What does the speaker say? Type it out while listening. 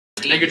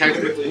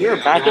We're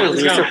back in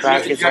loser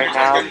brackets right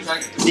now.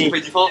 See,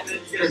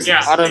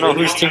 I don't know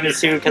whose team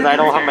is who because I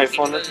don't have my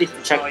phone with me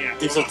to check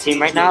who's the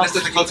team right now.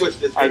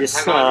 I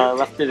just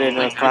left it in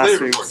a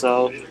classroom,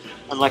 so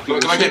unlucky.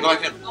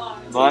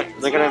 But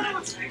they're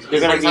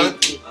gonna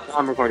be.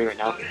 I'm recording right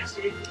now,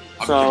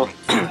 so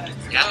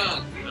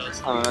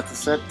that's a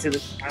set to the.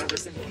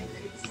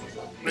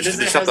 Did you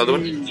stop the other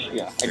one?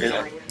 Yeah, I did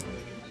that.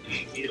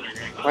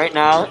 Right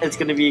now, it's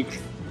gonna be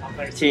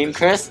Team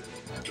Chris.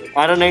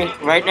 I don't know.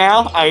 Right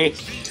now, I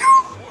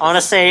want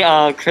to say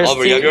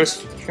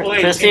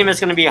Chris team is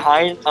gonna be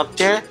high up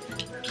there.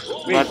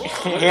 But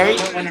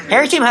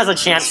Harry team has a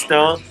chance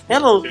still. They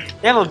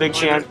have a big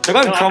chance. They're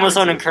going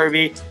Chromosome and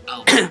Kirby.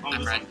 Oh,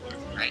 I'm right.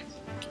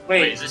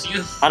 Wait, is this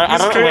you? I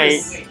don't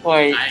wait.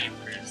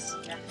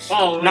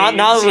 Oh,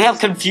 now we have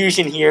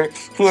confusion here.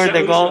 Who are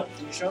they going?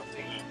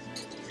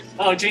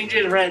 Oh, change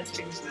it to red.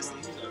 Change this.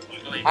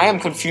 I am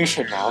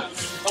Confucian now.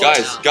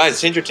 Guys,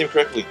 change your team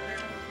correctly.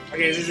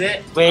 Okay, this is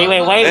it. Wait,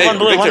 why is one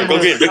blue? Victor, go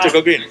green. Victor,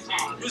 go green.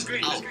 Who's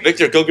green?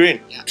 Victor, go green.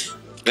 Yeah.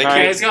 Thank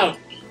Alright. you. Let's go.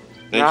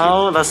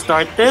 Now let's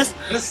start this.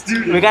 Let's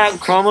do this. We got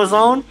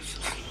Chromosome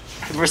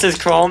versus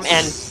Chrome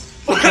and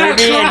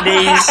Kirby and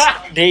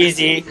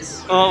Daisy.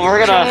 Well,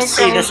 we're gonna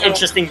see this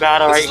interesting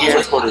battle right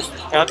here.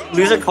 Yep,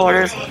 loser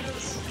quarters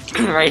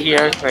right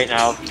here, right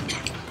now.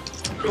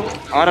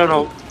 I don't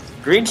know.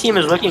 Green team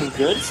is looking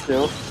good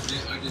still.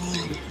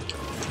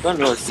 Gun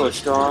looks so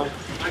strong.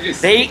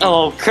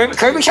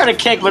 Kirby trying to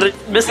kick, but it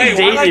misses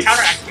Daisy.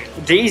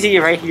 Daisy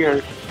right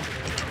here.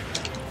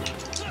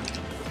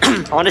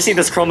 I want to see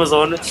this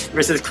Chromosome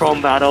versus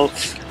Chrome battle.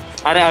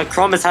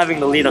 Chrome is having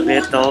the lead a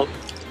bit though.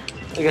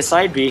 Like a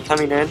side B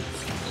coming in,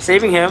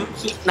 saving him.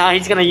 Now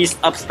he's gonna use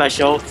up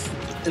special.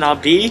 Now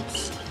B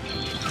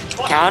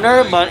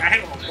counter, but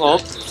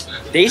well,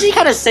 Daisy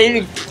kind of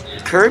saving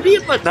Kirby,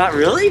 but not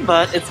really.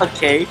 But it's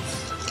okay.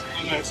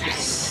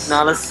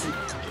 Now let's see.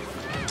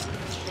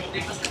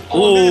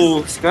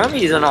 Ooh,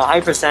 Scrummy is in a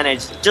high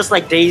percentage, just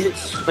like Daisy,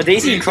 but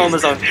Daisy and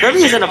Chromosome.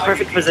 Kirby is in a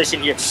perfect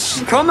position here.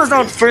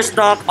 Chromosome first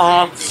up,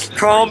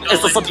 Chrome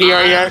is the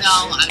superior,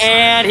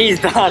 and he's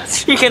done.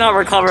 He cannot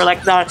recover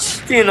like that.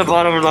 He's in the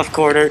bottom left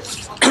corner.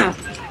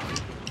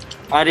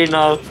 I didn't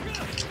know.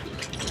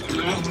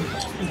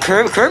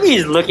 Kirby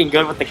is looking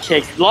good with the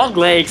kicks. Long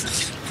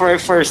legs for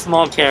a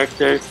small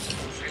character.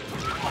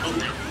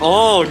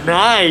 Oh,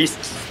 nice.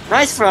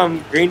 Nice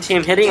from Green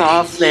Team hitting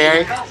off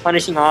there,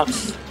 punishing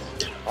off.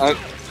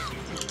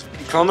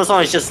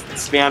 Chromosome is just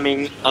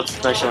spamming up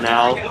special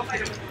now.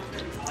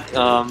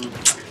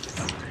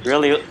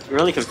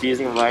 Really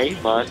confusing, right?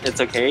 But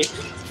it's okay.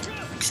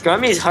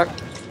 Scrummies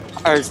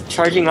are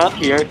charging up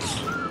here.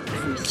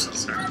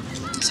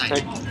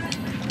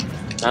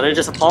 Now they're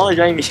just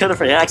apologizing to each other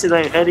for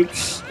accidentally hitting.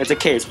 It's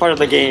okay, it's part of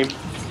the game.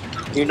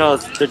 You know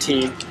it's the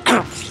team.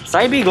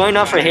 Side B going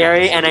up for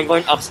Harry and then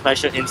going up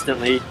special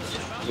instantly.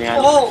 Man.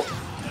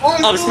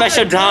 Up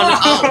special down.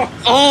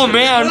 Oh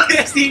man,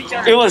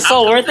 it was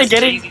so worth it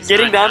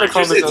getting down to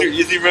Chromosome.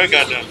 Easy run,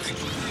 goddamn.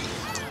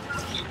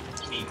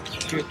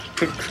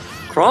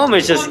 Chrome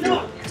is just.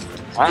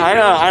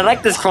 I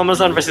like this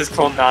Chromosome versus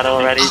Chrome battle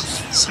already.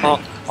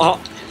 Oh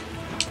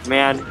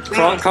man,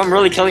 Chrome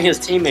really killing his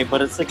teammate,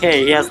 but it's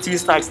okay. He has 2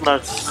 stacks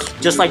left,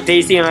 just like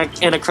Daisy in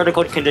a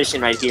critical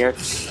condition right here.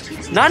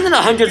 Not in the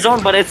 100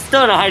 zone, but it's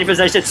still in a high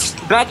position.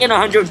 Back in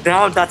 100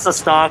 down, that's a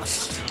stock.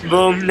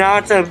 Boom, now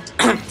it's a...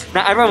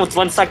 now everyone with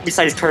 1 stack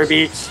besides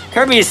Kirby.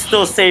 Kirby is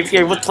still safe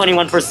here with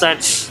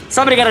 21%.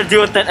 Somebody gotta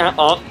do with that.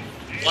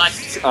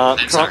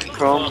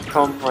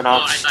 Chrome went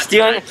out.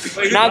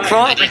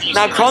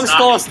 Now Chrome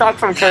stole a stock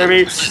from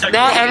Kirby.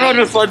 Now everyone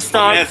with 1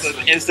 stock. Yes,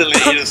 instantly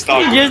need a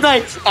stock. He's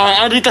like,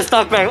 I need the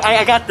stock back.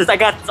 I got this.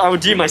 I will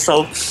G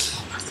myself.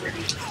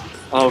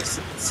 Oh,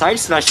 side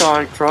special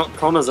on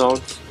Chromosome.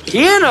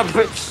 He ended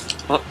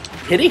up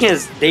hitting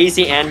his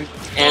Daisy and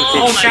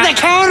the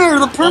counter,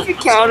 the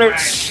perfect counter.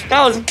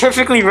 That was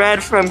perfectly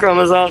read from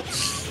Chromosome.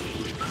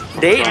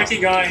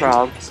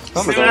 Chromosome.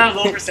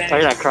 Oh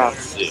yeah, Chrome.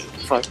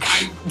 Fuck.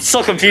 It's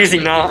so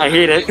confusing now. I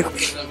hate it.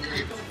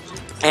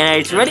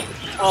 And it's ready.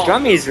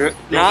 Scrummy's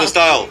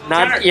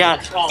not. Yeah.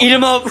 Eat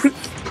him up.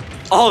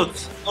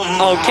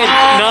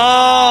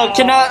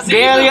 Cannot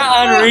barely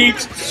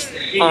unreach.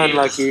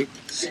 Unlucky.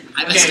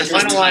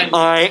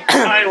 Alright.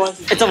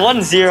 It's a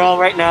 1-0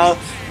 right now.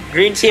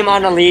 Green team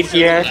on the lead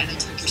here.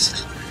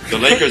 The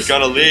Lakers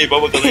gotta leave.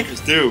 What would the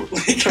Lakers do?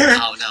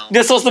 Oh, no.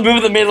 They're supposed to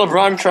move the made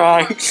LeBron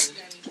cry.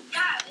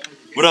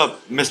 What up,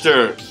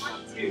 Mr.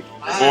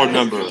 Board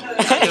member?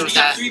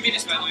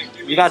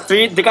 They got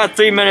 3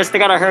 minutes. They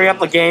gotta hurry up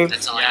the game.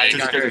 That's all I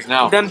got.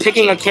 Now. Them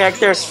picking a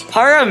character.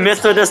 Hara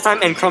Mr. this time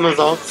and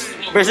Chromosome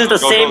versus the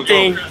same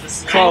thing.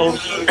 Chrome.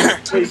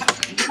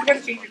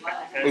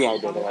 Yeah, I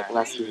did it like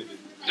last week.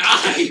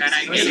 Nice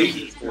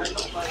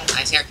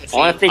haircut.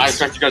 I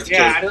expect you guys to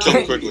kill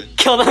them quickly.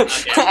 Kill them.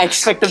 I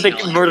expect them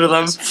to murder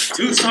them.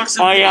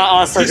 Oh yeah,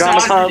 also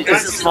Drama Club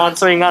is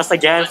sponsoring us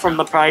again from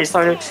the prize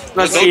tournament.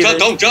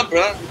 Don't jump,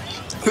 bro.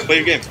 Play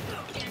your game.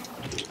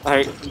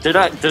 Alright, they're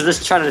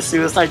just trying to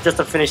suicide just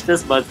to finish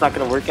this, but it's not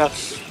gonna work out.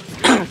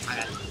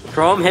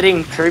 Chrome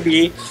hitting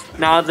Kirby.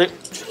 Now the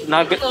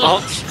not good.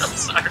 Oh,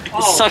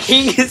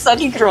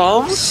 sucking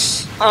Chrome.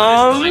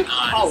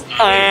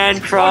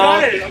 And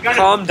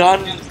Chrome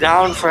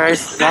down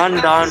first.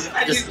 Done.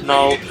 Just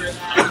no.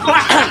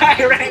 I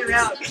ran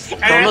around.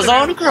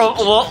 Chromosome?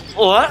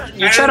 What?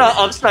 You tried to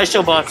up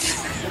special, but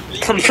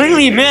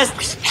completely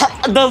missed.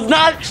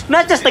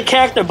 Not just the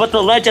character, but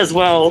the ledge as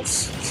well.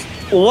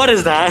 What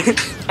is that?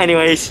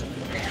 Anyways,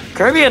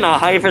 Kirby in a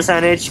high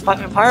percentage.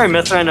 Pyro and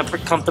Mythra in a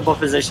comfortable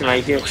position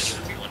right here.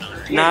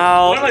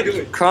 Now,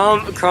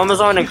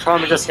 Chromosome and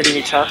Chrome are just hitting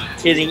each other,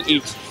 hitting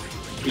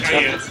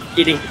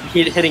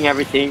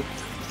everything.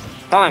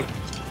 Come on,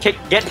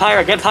 get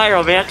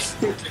Pyro, man.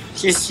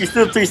 She's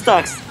still 3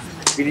 stocks.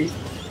 Really?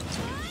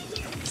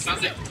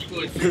 Sounds like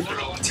people are free for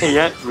all.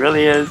 Yeah, it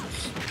really is.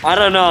 I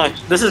don't know.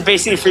 This is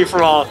basically free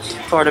for all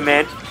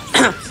tournament.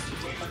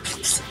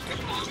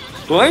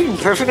 Going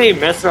perfectly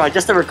Mythra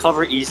just to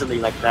recover easily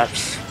like that.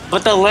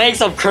 But the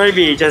legs of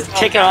Kirby just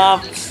kick it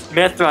off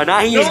Mythra. Now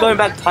he's going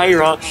back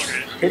Pyro,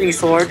 hitting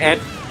sword, and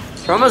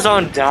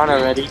Chromosome down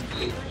already.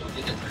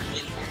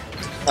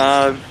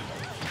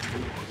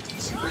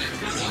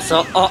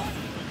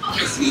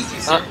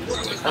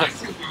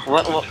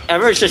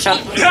 Whatever should shut.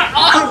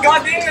 Oh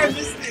goddamn!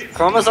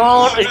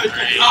 Chromosome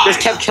just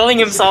kept killing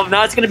himself.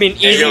 Now it's gonna be an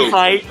easy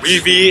fight.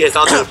 VV is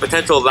on the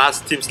potential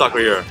last team stock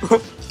right here.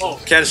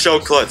 Can show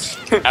clutch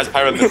as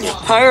Pyro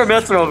Mythra. Pyro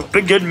Mythra,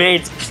 big good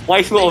mates.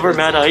 Waifu over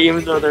meta,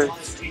 even though they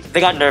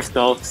got nerfed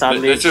though,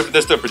 sadly.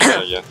 They're still pretty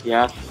good, yeah.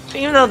 Yeah.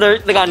 Even though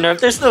they got nerfed,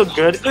 they're still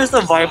good. They're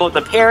still viable.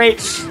 The parry,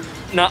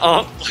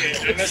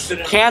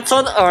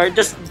 canceled or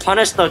just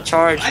punish the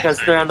charge because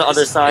they're on the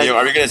other side. Hey, yo,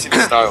 are we gonna see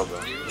the style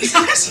though?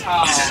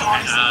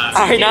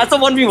 Alright, now it's a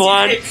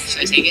 1v1.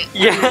 Should I take it?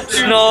 Yeah,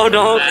 no,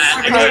 don't.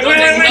 Wait, They're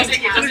not gonna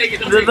take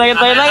it.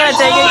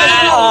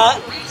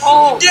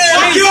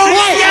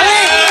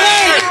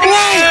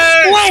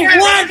 Wait,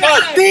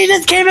 what? He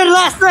just came in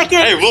last second.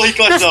 Hey, will he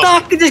clutch The though?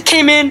 stock just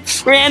came in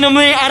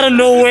randomly out of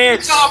nowhere.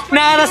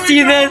 Now let's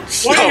see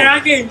this.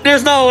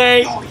 There's no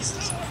way.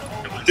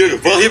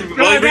 Dude, will he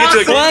reach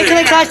the Well, can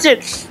I clutch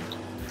it?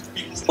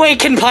 Wait,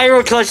 can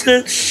Pyro clutch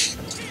this?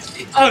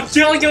 Oh,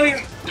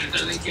 go.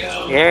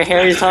 Here,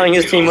 Harry's telling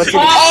his team what to do.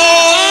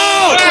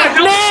 Oh!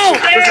 No!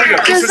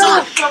 There's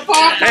no!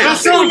 Hey,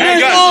 let's go!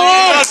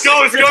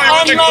 It's going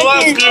with the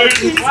clutch,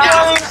 dude!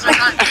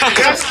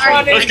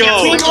 Let's go!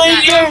 Team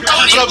Laker,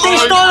 they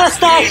stole the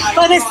stock,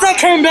 but they still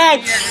came back.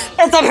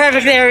 It's a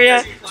perfect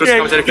area.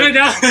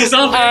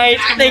 Alright,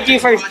 thank you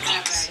for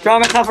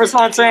Drama Cup for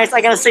sponsoring us.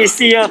 I gotta say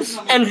see ya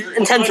and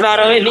intense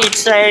battle in each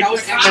side.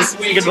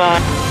 And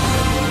goodbye.